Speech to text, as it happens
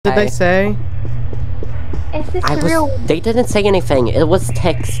did they say? Is this real? They didn't say anything. It was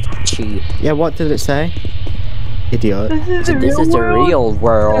text cheat. Yeah, what did it say? Idiot. This is The real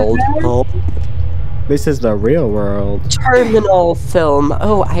world. Oh. This is the real world. Terminal film.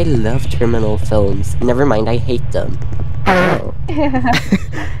 Oh, I love terminal films. Never mind, I hate them. Oh.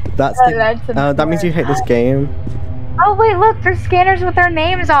 That means you hate this game. Oh wait, look, there's scanners with our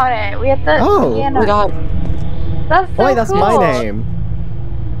names on it. We have to scan my god. That's so Wait, that's cool. my name.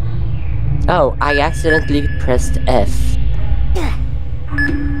 Oh, I accidentally pressed F.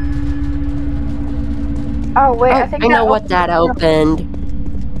 Oh wait, I think I know what that opened.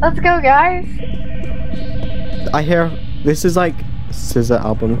 Let's go, guys. I hear this is like Scissor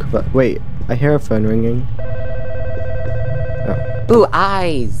album cover. Wait, I hear a phone ringing. Oh. Ooh,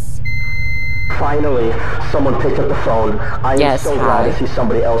 eyes. Finally, someone picked up the phone. I am so glad to see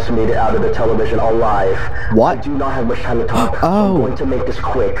somebody else made it out of the television alive. What? I do not have much time to talk. Oh. I'm going to make this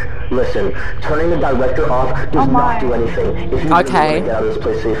quick. Listen, turning the director off does not do anything. If you really want to get out of this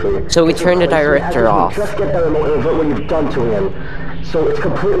place safely. So we turn the director off. Just get that remote and avert what you've done to him. So it's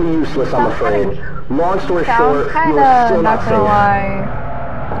completely useless, I'm afraid. Long story short, you are still not gonna safe.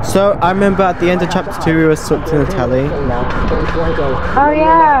 lie. So I remember at the end of chapter 2 we were stuck to the telly. Oh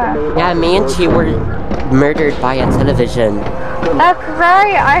yeah. Yeah, me and she were murdered by a television. That's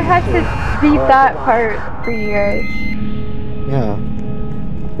right. I had to beat that part for you guys. Yeah.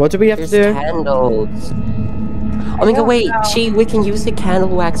 What do we have to do? Candles. Oh my god, wait, we can use the candle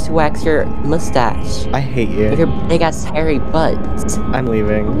wax to wax your mustache. I hate you. With your big ass hairy butt. I'm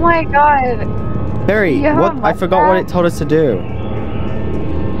leaving. Oh my god. Barry, what? I forgot what it told us to do.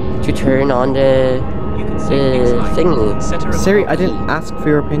 To turn on the thingy. Siri, I didn't ask for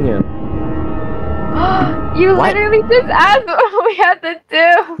your opinion. You literally just asked what we had to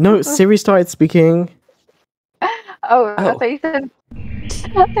do. No, Siri started speaking. Oh, I thought you said.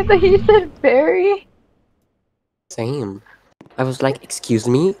 I thought you said Barry. Same. I was like, excuse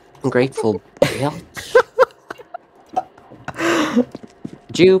me, ungrateful bitch.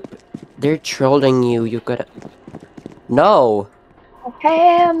 Jupe, they're trolling you. You gotta. No.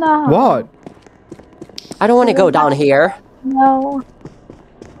 Hell no. What? I don't want to go down here. No.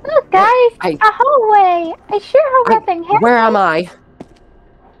 Look, guys, a hallway. I sure hope nothing happens. Where am I?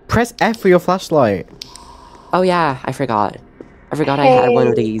 Press F for your flashlight. Oh yeah, I forgot. I forgot I had one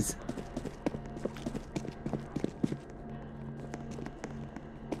of these.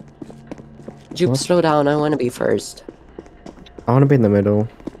 Jupe, slow down. I want to be first. I want to be in the middle.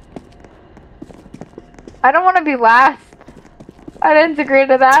 I don't want to be last. I didn't agree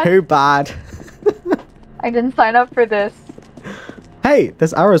to that. Too bad. I didn't sign up for this. Hey,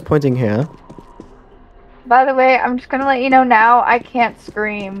 there's arrows pointing here. By the way, I'm just gonna let you know now, I can't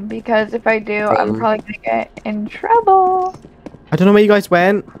scream, because if I do, I'm probably gonna get in trouble. I don't know where you guys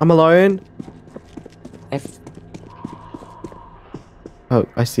went. I'm alone. Oh,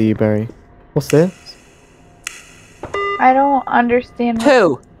 I see you, Barry. What's this? I don't understand.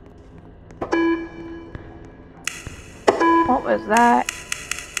 Who? What was that?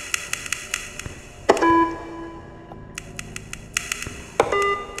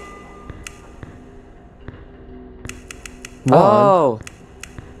 Oh.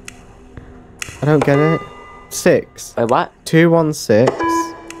 I don't get it. 6. Wait, what? 216.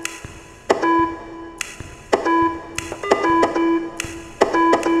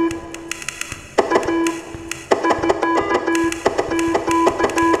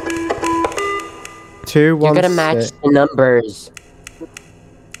 You're gonna match the numbers.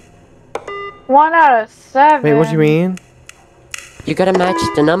 1 out of 7. Wait, what do you mean? You gotta match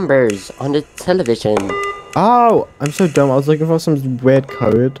the numbers on the television. Oh, I'm so dumb. I was looking for some weird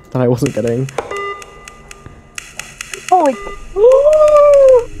code that I wasn't getting. Holy.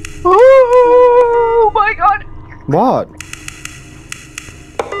 Oh my god. What?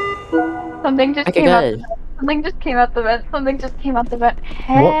 Something just came out. Something just came out the vent. Something just came out the vent.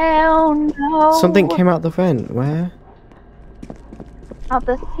 Hell no. Something came out the vent. Where? Out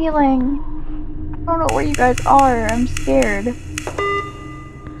the ceiling. I don't know where you guys are. I'm scared.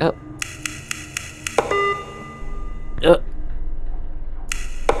 Oh.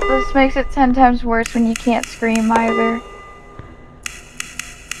 This makes it 10 times worse when you can't scream either.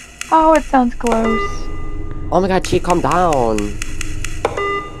 Oh, it sounds close. Oh my god, calm down.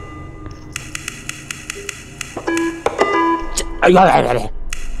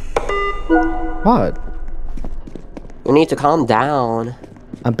 What? You need to calm down.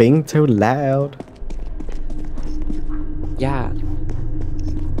 I'm being too loud. Yeah.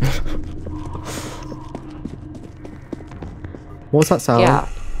 What's that sound? Yeah.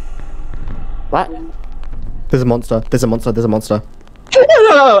 What? There's a monster. There's a monster. There's a monster.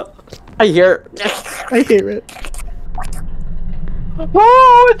 I hear. I hear it.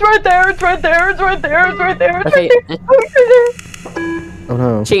 Oh, it's right there, it's right there, it's right there, it's right there, it's Okay. right there. Oh, it's right there. Oh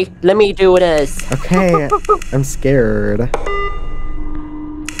no. Chi, let me do this. Okay, I'm scared.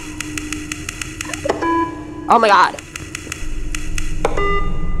 Oh my god.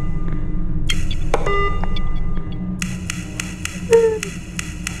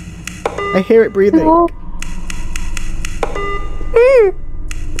 I hear it breathing. Oh.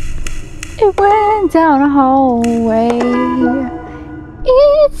 It went down a hallway.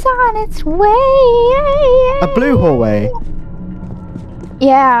 It's on its way. A blue hallway.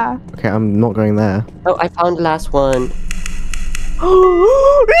 Yeah. Okay, I'm not going there. Oh, I found the last one.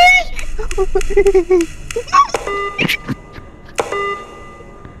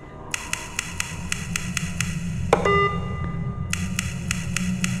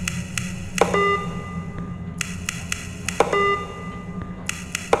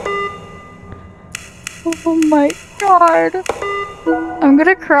 Oh my god. I'm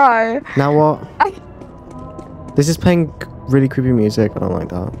gonna cry. Now what? This is playing really creepy music. I don't like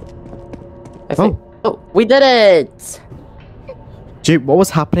that. I think. Oh, we did it! Dude, what was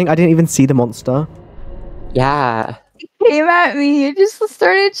happening? I didn't even see the monster. Yeah. It came at me. It just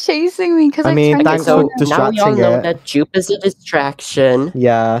started chasing me because I mean, turned thanks it for on. Now we all distracting know it. that Jupe is a distraction.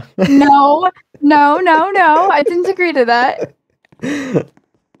 Yeah. No. I didn't agree to that.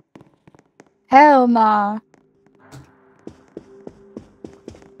 Hell nah.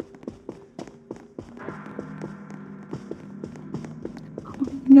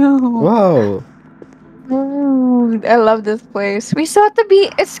 No. Whoa. Ooh, I love this place. We still have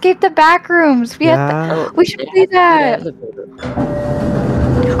to escape the back rooms. We have Yeah. to, we should play that.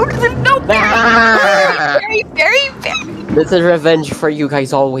 No, very. This is revenge for you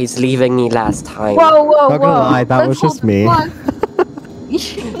guys always leaving me last time. Whoa. Not gonna lie, that was just me.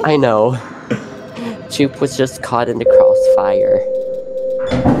 I know. Jupe was just caught in the crossfire.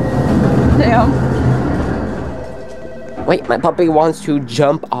 Damn. Wait, my puppy wants to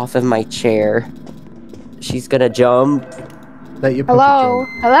jump off of my chair. She's gonna jump. Let your puppy Hello.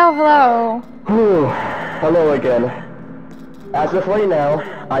 jump. Whew. Hello again. As of right now,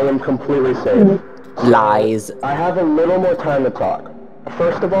 I am completely safe. Lies. I have a little more time to talk.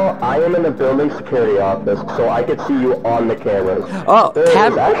 First of all, I am in the building security office, so I can see you on the cameras. Oh, There is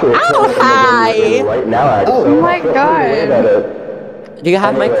actually a camera in the hi! building you're in right now, actually. Oh my Feel free to wave God. at it. Do you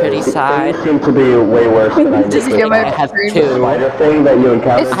have my Anyways, pretty side? Things seem to be way worse than I Just initially get my I have screen. two. spider thing that you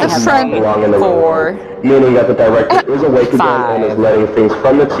encountered It's the does front. not belong in the Four. room. Meaning that the director is awake again and is Five. letting things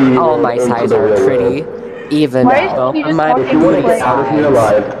from the TV All my into sides the are real pretty. world. Even Why is both he of just my walking If you want to pretty get out of here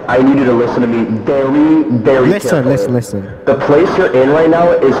sides. alive, I need you to listen to me very Listen, carefully. listen. The place you're in right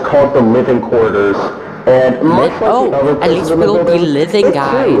now is called the living quarters. And much like the Oh, other at places least in the we'll be building, living, it too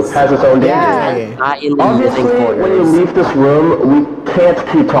guys. has its own danger. Yeah. Not in the Obviously, living when you quarters. leave this room, we can't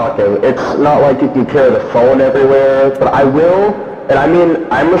keep talking. It's not like you can carry the phone everywhere, but I will, and I mean,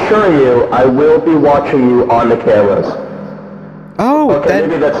 I'm assuring you, I will be watching you on the cameras. Oh, Okay, then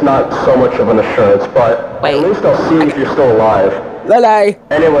maybe that's not so much of an assurance, but Wait. at least I'll see if you're still alive. Lele!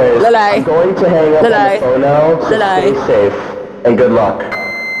 Anyways, Lele. I'm going to hang up on Lele. the phone now, so Lele. stay safe, and good luck.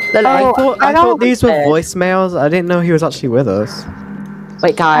 Lele! I Oh, thought I don't these were like that. voicemails. I didn't know he was actually with us.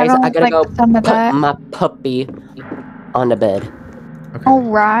 Wait, guys, I don't I gotta like go some of put that. my puppy on the bed. Okay.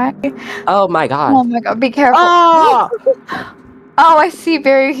 Alright. Oh my god. Oh my god, be careful. Oh! Oh, I see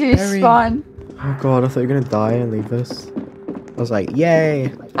Barry Barry. respawn. Oh god, I thought you were gonna die and leave us. I was like,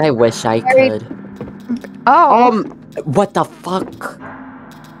 yay. I wish I Very- could. Oh. What the fuck?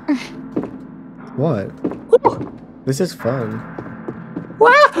 What? This is fun.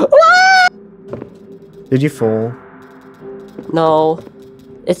 Did you fall? No.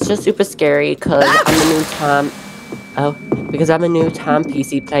 It's just super scary because because I'm a new time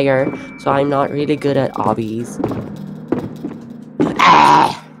PC player, so I'm not really good at obbies.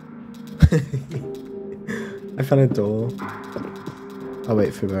 Ah! I found a door. I'll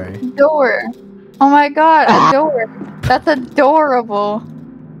wait for Barry. Door. Oh my god, a door. That's adorable.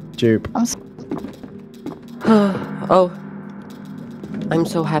 Jupe. Oh. I'm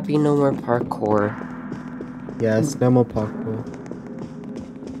so happy no more parkour. Yes, no more parkour.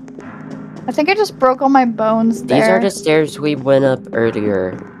 I think I just broke all my bones there. These are the stairs we went up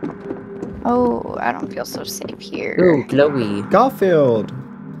earlier. Oh, I don't feel so safe here. Ooh, glowy. Garfield!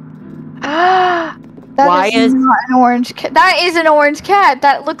 Ah, Why is- not an orange cat. That is an orange cat.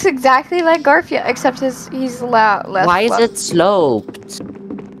 That looks exactly like Garfield, except he's less. Why is fluffy. it sloped?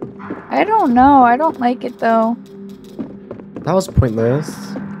 I don't know. I don't like it though. That was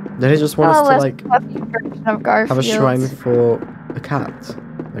pointless. They just want us to less like fluffy version of Garfield. have a shrine for a cat.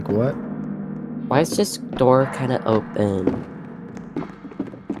 Like what? Why is this door kind of open?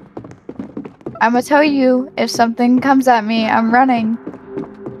 I'm gonna tell you, if something comes at me, I'm running.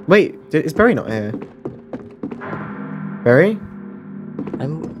 Wait, is Barry not here? Barry?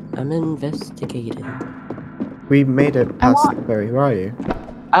 I'm investigating. We made it past Barry. Where are you?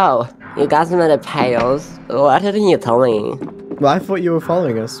 Oh, you got some of the pails. Why didn't you tell me? Well, I thought you were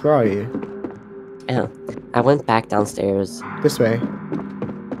following us. Where are you? Oh, I went back downstairs. This way.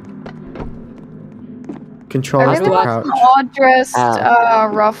 Control I is to really crouch. want all dressed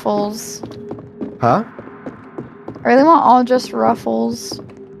ruffles. Huh? I really want all just ruffles.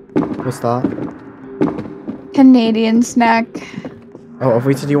 What's that? Canadian snack. Oh,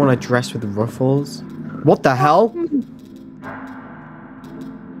 Avita, do you want to dress with ruffles? What the hell?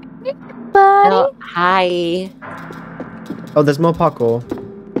 Buddy. Oh, hi. Oh, there's more parkour.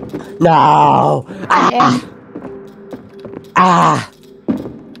 No! Yeah. Ah!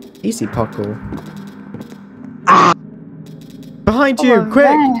 Easy parkour. Behind you, quick!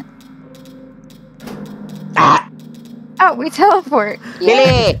 Event. Ah! Oh, we teleport.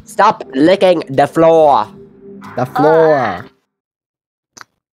 Lily, stop licking the floor. The floor.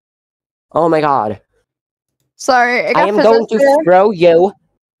 Oh my god. Sorry, I am going to throw you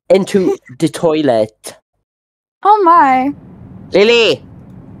into the toilet. Oh my. Lily!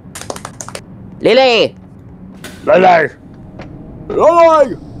 Lily! Lily!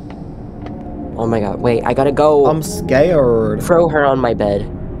 Lily! Oh my god, wait, I gotta go I'm scared. throw her on my bed.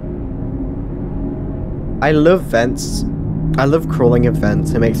 I love vents. I love crawling in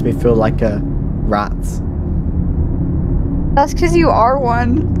vents. It makes me feel like a rat. That's because you are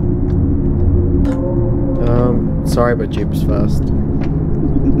one. Sorry, but Jeeps first.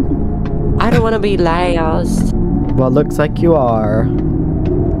 I don't wanna be last. Well, looks like you are.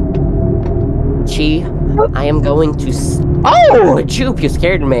 Chi, I am going to Oh! Jupe, you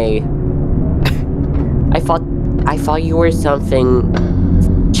scared me. I thought you were something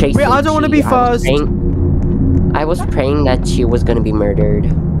chasing Wait, I don't want to be first. I was praying that she was gonna be murdered.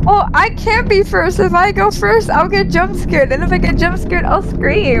 Well, I can't be first. If I go first, I'll get jump scared. And if I get jump scared, I'll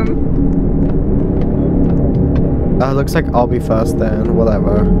scream. Looks like I'll be first then.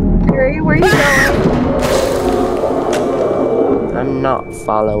 Whatever. Barry, where are you going? I'm not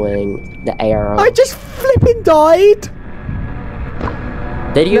following the arrow. I just flipping died.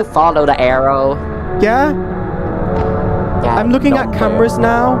 Did you follow the arrow? Yeah. Yeah, I'm looking at cameras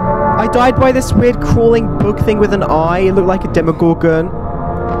now. I died by this weird crawling bug thing with an eye. It looked like a demogorgon.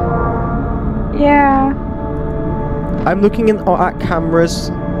 Yeah. I'm looking at cameras.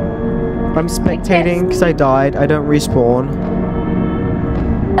 I'm spectating because I died. I don't respawn.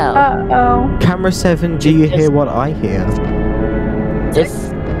 Oh. Uh-oh. Camera 7, do you hear what I hear? If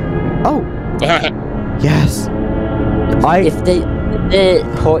Oh! Yes!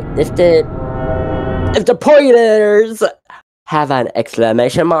 If the pointers have an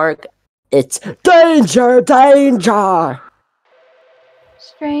exclamation mark, it's danger, danger.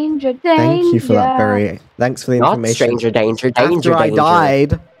 Stranger danger. Thank you for that, Barry. Thanks for the Not information. stranger danger, danger, After I danger.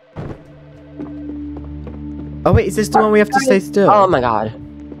 died. Oh wait, is this the one we have to stay still? Oh my god.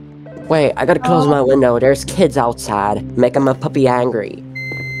 Wait, I gotta close my window. There's kids outside, making my puppy angry.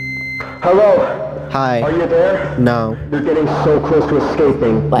 Hello? Hi. Are you there? No. You're getting so close to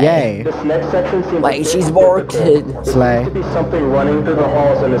escaping. Wait, Yay. This next section seems Wait, a she's bit more difficult. kid. Slay. There seems to be something running through the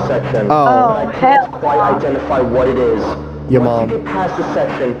halls in this section. Oh. Oh, I can't hell. quite identify what it is. Your Once mom. you get past the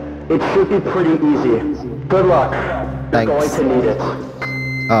section, it should be pretty easy. Good luck. You're Thanks. going to need it.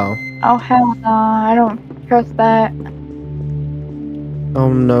 Oh. Oh, hell no. I don't trust that.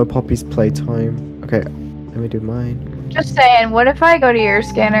 Oh no, Poppy's playtime. Okay, let me do mine. Just saying, what if I go to your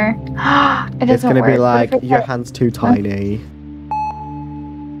scanner? It doesn't It's gonna work. be What like, if your hand's too tiny.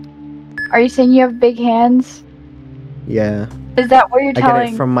 Are you saying you have big hands? Yeah. Is that what you're I get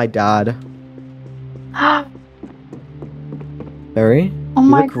telling? it from my dad. Oh Barry? You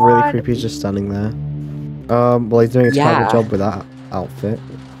my look really god. creepy just standing there. Well, he's doing a terrible Yeah. job with that outfit.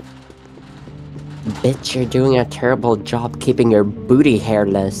 Bitch, you're doing a terrible job keeping your booty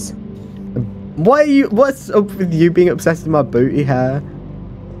hairless. What's up with you being obsessed with my booty hair?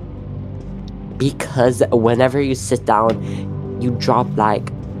 Because whenever you sit down, you drop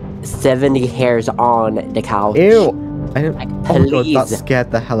like 70 hairs on the couch. Ew! I don't. Like, Oh my god, that please.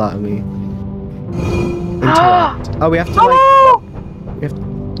 scared the hell out of me. Interact. Oh, we have to like. Oh! We have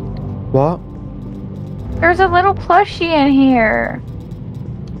what? There's a little plushie in here.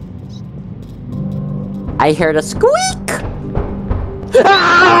 I heard a squeak!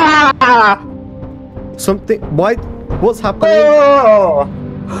 Ah! Something. Why? What's happening? Oh!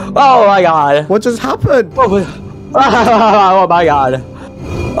 Oh my god! What just happened? Oh, Oh my god.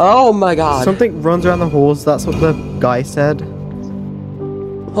 Oh my god. Something runs around the halls. That's what the guy said.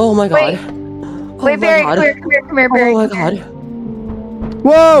 Oh my god. Wait. Oh Wait, my Barry, god. come here, Barry. Oh my come here. god.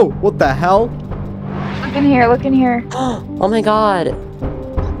 Whoa! What the hell? Look in here, look in here. Oh my god.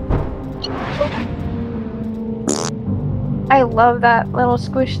 I love that little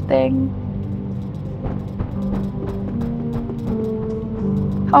squish thing.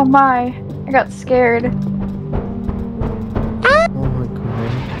 Oh my, I got scared. Oh my god.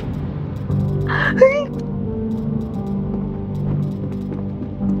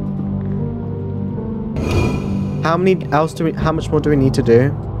 How much more do we need to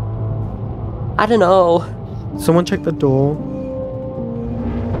do? I don't know. Someone check the door.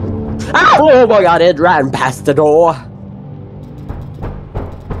 Ah! Oh my god, it ran past the door.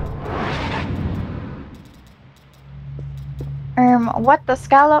 What the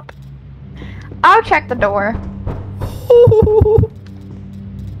scallop? I'll check the door.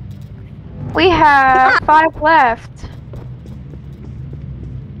 We have 5 left.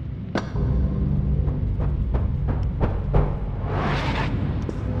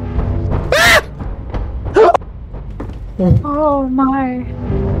 Oh my.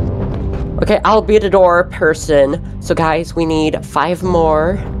 Okay, I'll be the door person. So guys, we need 5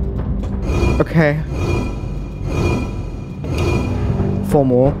 more. Okay. 4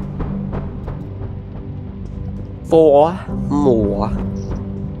 more. 4 more.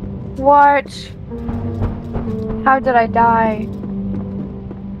 What? How did I die?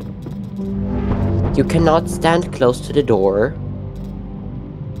 You cannot stand close to the door.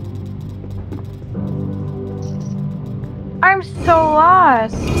 I'm so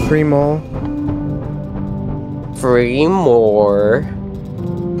lost. 3 more. 3 more.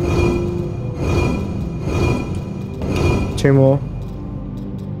 2 more.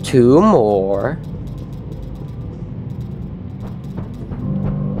 2 more.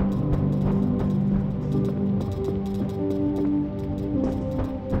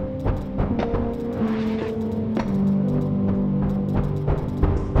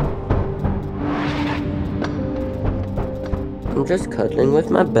 I'm just cuddling with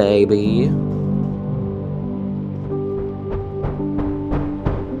my baby.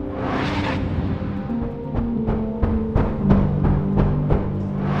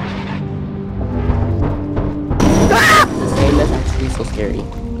 This game is actually so scary.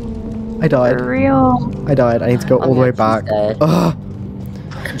 I died. For real. I died. I need to go all the way back. Ugh.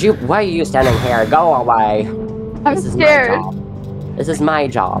 Why are you standing here? Go away. I'm This is scared. my job. This is my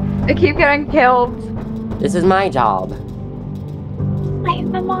job. I keep getting killed. This is my job. I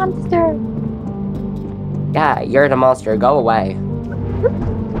am a monster. Yeah, you're the monster. Go away.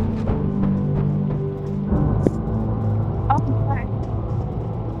 Oh my.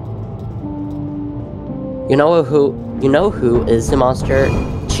 You know who is the monster?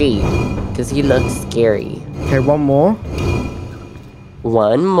 G, because he looks scary. Okay, 1 more.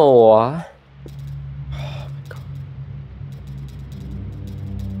 1 more.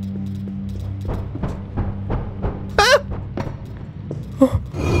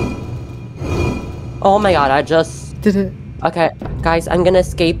 Oh my god, I just... Did it? Okay, guys, I'm gonna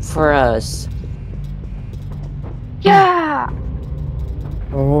escape for us. Yeah.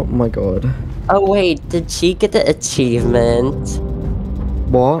 Oh my god. Oh wait, did she get the achievement?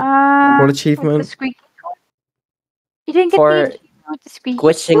 What? What achievement? The squeaky toy? You didn't get For the achievement with the squeaky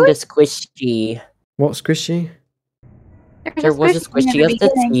Squishing toy? the squishy. What squishy? There was a squishy of the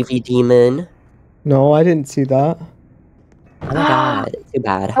TV demon. No, I didn't see that. Oh my god, too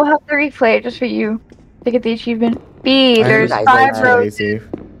bad. I'll have to replay it just for you to get the achievement. B, I there's guys 5 like roses. Lazy.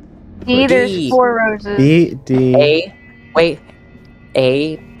 D, there's D. 4 roses. B, D. A, wait,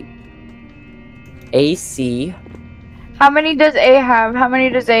 A, C. How many does A have? How many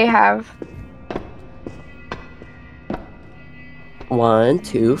does A have? 1,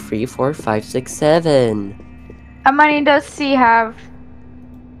 2, 3, 4, 5, 6, 7. How many does C have?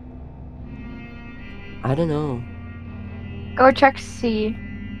 I don't know. Go check C.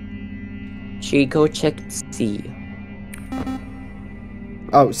 She go check C.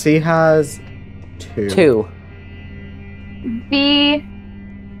 Oh, C has 2. 2. B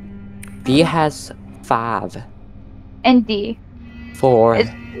B has 5. and D 4. is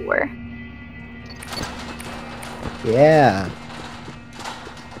 4. Yeah.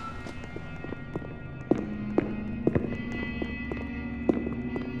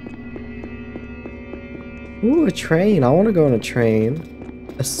 Ooh, a train. I want to go on a train.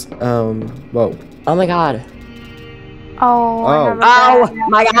 Whoa. Oh my god. Oh, I Oh. have a Oh bad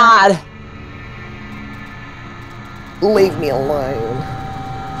my idea. god. Leave me alone.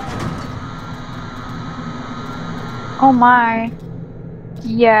 Oh my.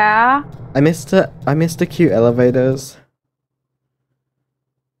 Yeah. I missed the cute elevators.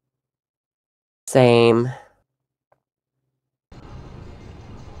 Same.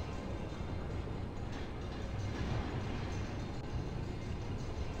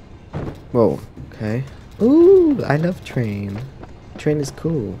 Whoa, okay. Ooh, I love train. Train is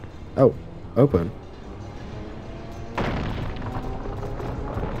cool. Oh, open.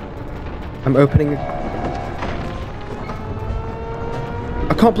 I'm opening.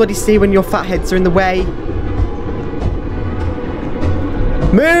 I can't bloody see when your fat heads are in the way.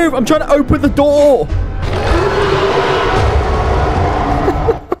 Move! I'm trying to open the door!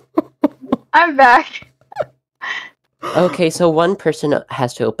 I'm back. Okay, so one person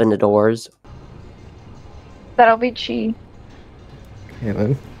has to open the doors. That'll be Chi. Okay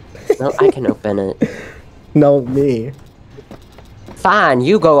then. No, I can open it. No, me. Fine,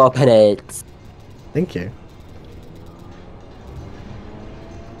 you go open it. Thank you.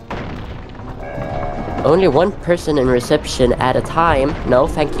 Only one person in reception at a time. No,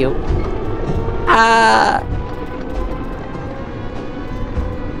 thank you. Ah!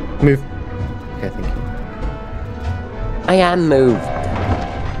 Move. Okay, thank you. I am moved.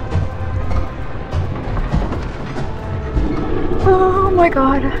 Oh my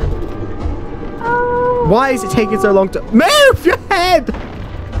god. Oh. Why is it taking so long to move your head?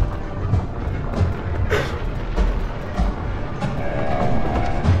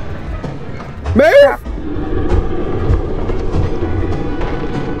 Move!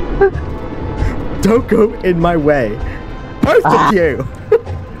 Don't go in my way. Both of you!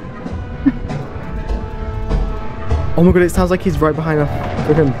 Oh my god, it sounds like he's right behind a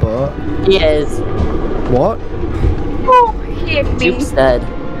freaking butt. He is. What? Oh, he hit me. Jupe's dead.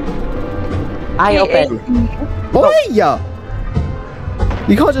 I He open. ate me. Boy!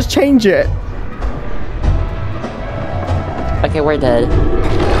 You can't just change it. Okay, we're dead.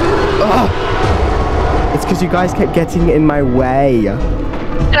 Ugh. It's because you guys kept getting in my way.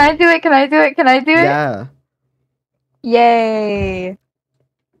 Can I do it? Can I do it? Can I do it? Yeah. Yay.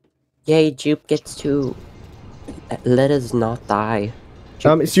 Yay, Jupe gets to let us not die.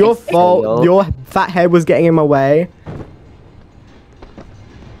 Jupe It's your gets to fault. fail. Your fat head was getting in my way.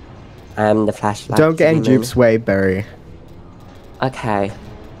 I'm the flashlight. Don't get in demon. Jupe's way, Barry. Okay.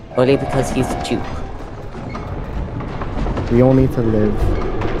 Only because he's Jupe. We all need to live.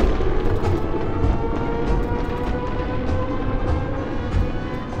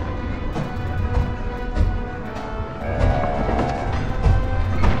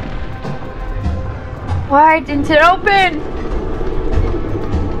 Why didn't it open?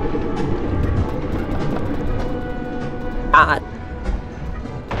 Ah!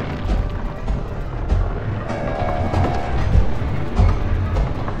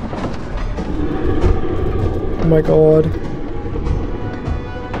 Oh my god.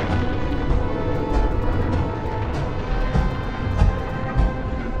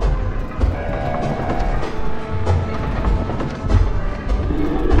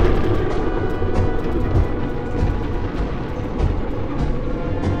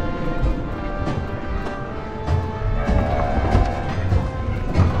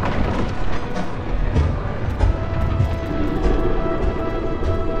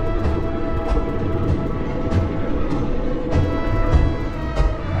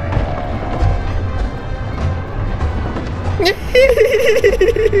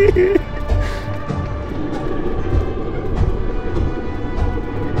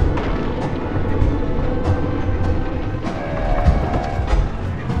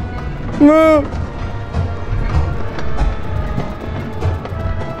 No.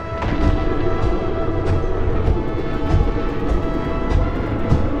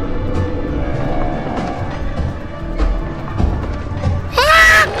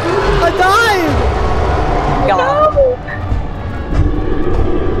 I died! God.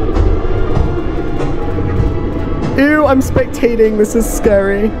 Ew, I'm spectating. This is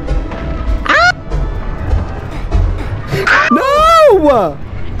scary. No!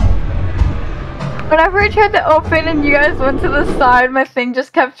 Whenever I tried to open and you guys went to the side, my thing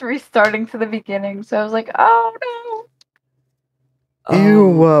just kept restarting to the beginning. So I was like, oh no. Ew,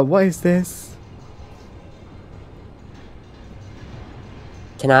 what is this?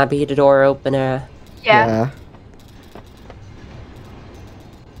 Can I be the door opener? Yeah.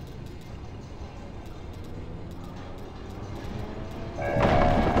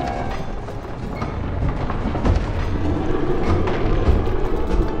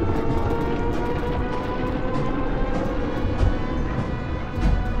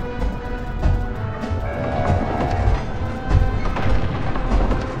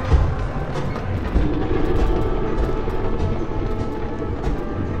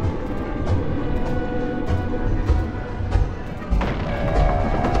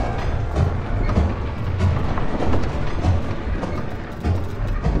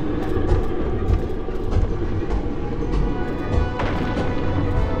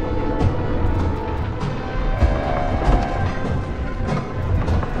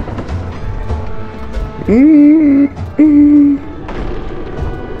 Crap,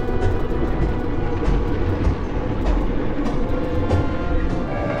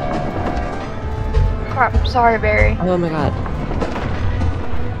 sorry, Barry. Oh my god.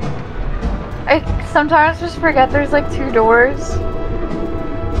 I sometimes just forget there's like 2 doors.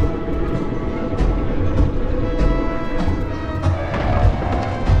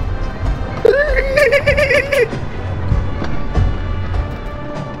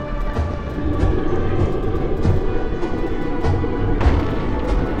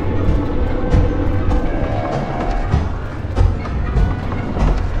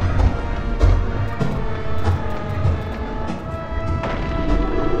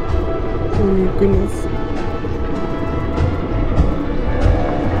 Oh my goodness.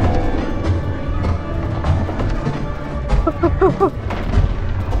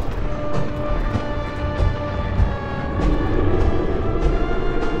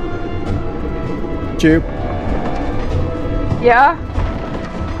 Jupe. Yeah?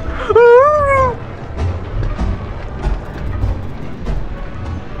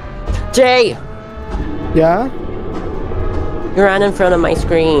 Jay! Yeah? You ran in front of my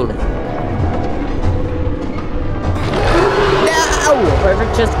screen. No! Whoever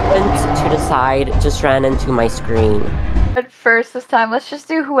just went to the side just ran into my screen. At first this time, let's just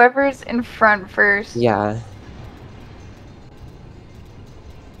do whoever's in front first. Yeah.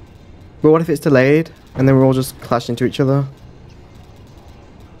 But what if it's delayed and then we're all just clashing into each other?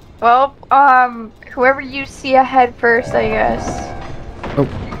 Well, whoever you see ahead first, I guess. Oh.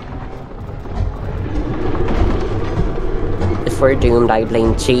 If we're doomed, I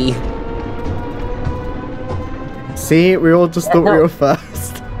blame Chi. See, we all just thought we were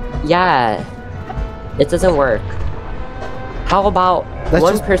first. Yeah. It doesn't work. How about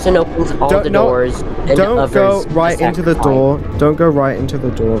one person opens all the doors and the Don't others go right into the sacrifice? door. Don't go right into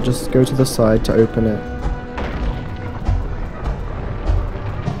the door. Just go to the side to open it.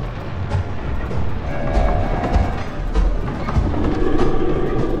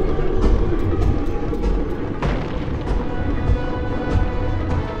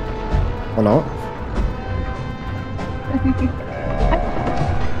 Or not.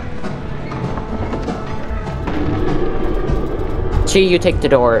 Chi, you take the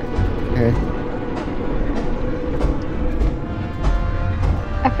door. Okay.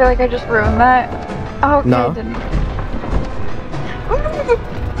 I feel like I just ruined that. Oh, okay, No. I didn't.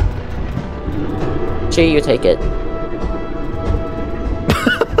 Chi, you take it.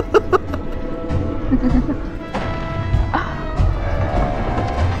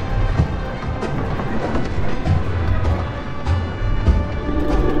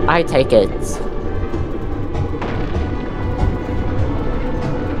 I take it.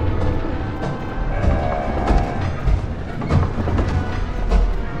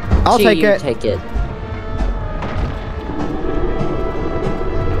 I'll Chi, take you it. take it.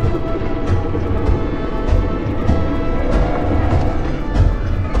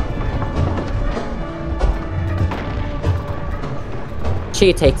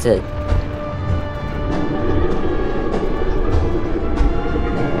 Chi takes it.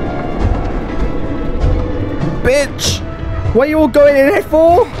 Bitch! What are you all going in here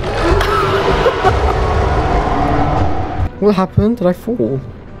for? What happened? Did I fall?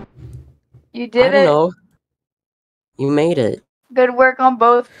 You I did don't it. know. You made it. Good work on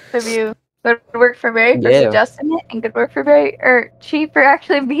both of you. Good work for Barry for Yeah. suggesting it, and good work for Barry or Chi for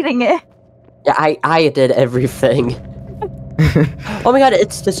actually beating it. Yeah, I did everything. Oh my god,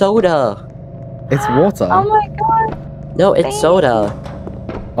 it's the soda. It's water. Oh my god. No, it's Thank soda.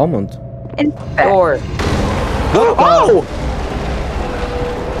 Almond. In fact, Door. Oh!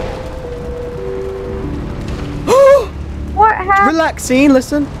 what happened? Relax, scene,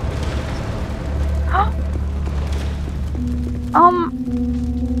 listen. Oh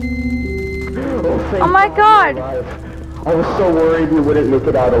my god. I was so worried you wouldn't make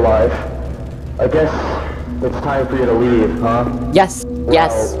it out alive. I guess it's time for you to leave, huh? Yes,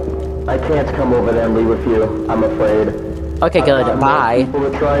 yes. Well, I can't come over there and leave with you, I'm afraid. Okay, I've good. got more Bye.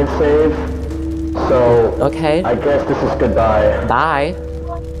 people to try and save. So, Okay. I guess this is goodbye. Bye.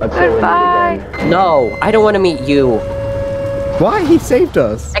 Until Goodbye. we meet again. No, I don't want to meet you. Why? He saved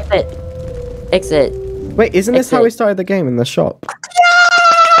us. Exit. Exit. Wait, isn't this how we Exit. started the game in the shop?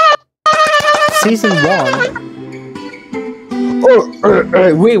 Season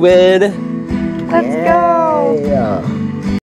 1. We win. Let's go.